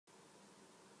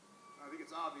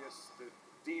it's obvious that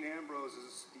Dean Ambrose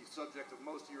is the subject of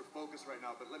most of your focus right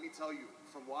now, but let me tell you,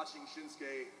 from watching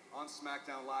Shinsuke on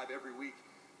SmackDown Live every week,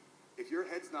 if your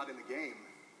head's not in the game,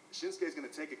 Shinsuke's going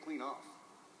to take it clean off.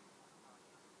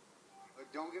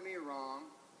 But don't get me wrong,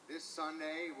 this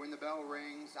Sunday, when the bell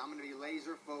rings, I'm going to be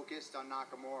laser focused on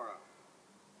Nakamura.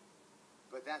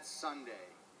 But that's Sunday.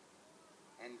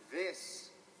 And this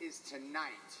is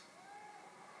tonight.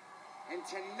 And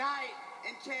tonight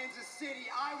in Kansas City,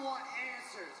 I want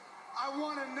answers. I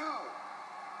want to know.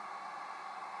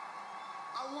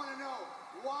 I want to know,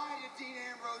 why did Dean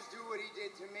Ambrose do what he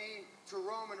did to me, to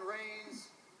Roman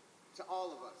Reigns, to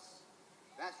all of us?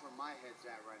 That's where my head's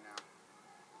at right now.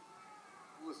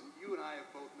 Listen, you and I have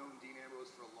both known Dean Ambrose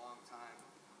for a long time.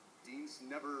 Dean's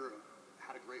never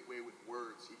had a great way with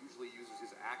words. He usually uses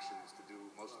his actions to do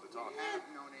most of the talking. I've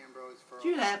known Ambrose for a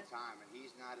long time, and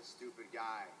he's not a stupid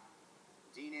guy.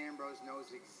 Dean Ambrose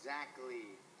knows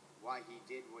exactly why he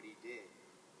did what he did.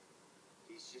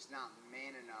 He's just not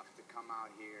man enough to come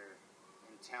out here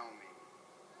and tell me.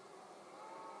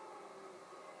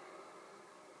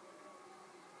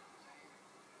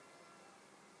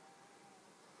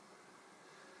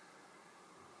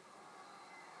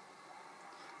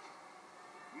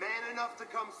 Man enough to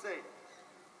come say it.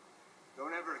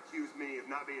 Don't ever accuse me of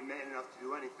not being man enough to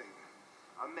do anything.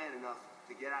 I'm man enough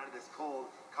to get out of this cold,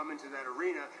 come into that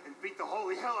arena, and beat the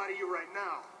holy hell out of you right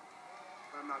now.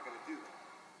 But I'm not going to do that.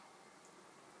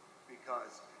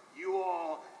 Because you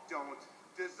all don't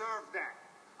deserve that.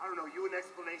 I don't know you an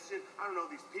explanation. I don't know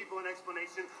these people an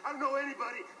explanation. I don't know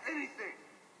anybody anything.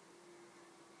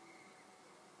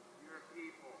 You're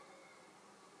people.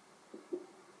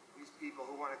 These people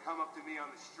who want to come up to me on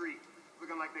the street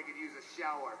looking like they could use a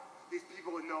shower. These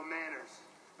people with no manners.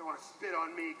 They want to spit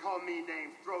on me, call me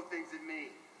names, throw things at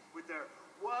me with their,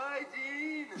 "Why,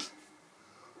 Dean?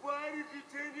 Why did you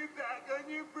turn your back on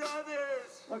your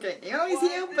brothers?" Okay, you know he's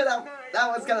heel, but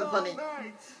that was kind of funny.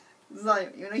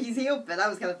 Sorry, you know he's heel, but that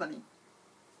was kind of funny.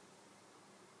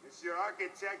 Mr.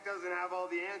 Architect doesn't have all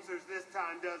the answers this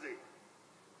time, does he?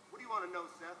 What do you want to know,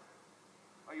 Seth?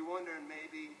 Are you wondering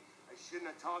maybe I shouldn't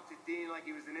have talked to Dean like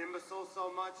he was an imbecile so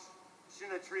much?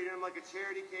 Shouldn't have treated him like a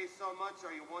charity case so much?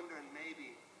 Are you wondering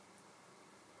maybe,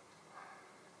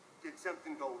 did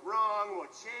something go wrong?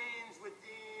 What changed with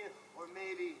Dean? Or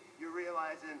maybe you're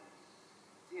realizing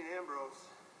Dean Ambrose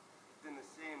has been the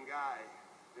same guy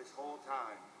this whole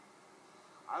time.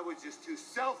 I was just too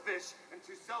selfish and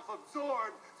too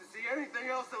self-absorbed to see anything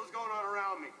else that was going on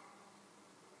around me.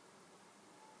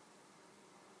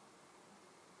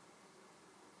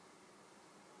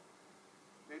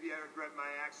 Maybe I regret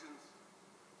my actions.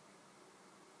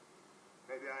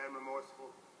 Maybe I am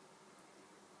remorseful.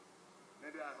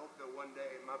 Maybe I hope that one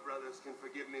day my brothers can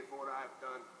forgive me for what I have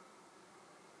done.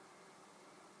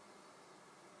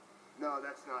 No,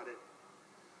 that's not it.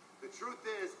 The truth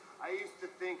is, I used to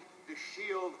think the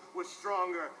Shield was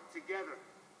stronger together.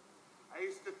 I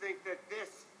used to think that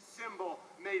this symbol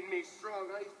made me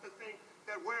strong. I used to think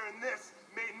that wearing this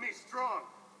made me strong.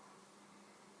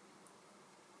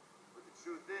 But the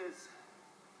truth is,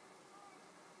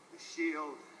 the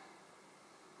Shield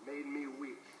made me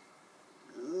weak.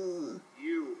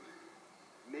 You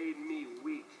made me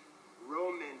weak.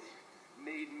 Roman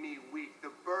made me weak.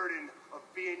 The burden of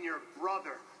being your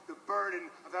brother, the burden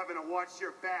of having to watch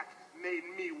your back made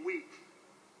me weak.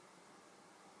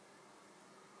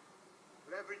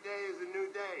 But every day is a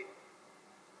new day.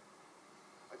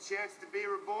 A chance to be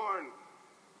reborn.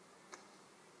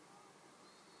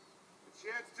 A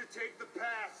chance to take the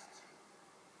past.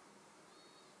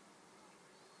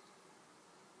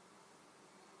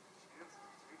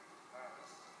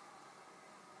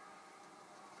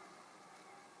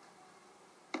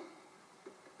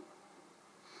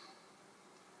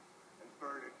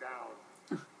 Burn it down.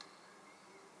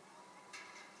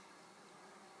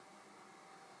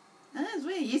 That's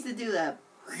weird. He used to do the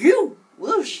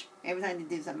whoosh every time they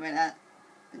do something like that.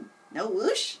 No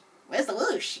whoosh? Where's the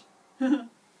whoosh?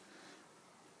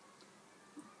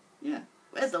 Yeah,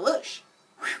 where's the whoosh?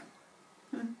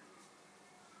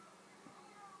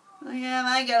 Oh, yeah,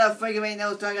 I got a freaking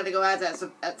nose, so I gotta go at that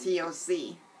at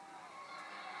TOC.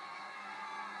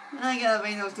 I got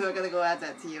a nose, too. I gotta go at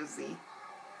that TOC.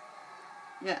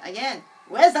 Yeah, again,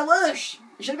 where's the whoosh?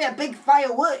 It should be a big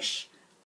fire whoosh.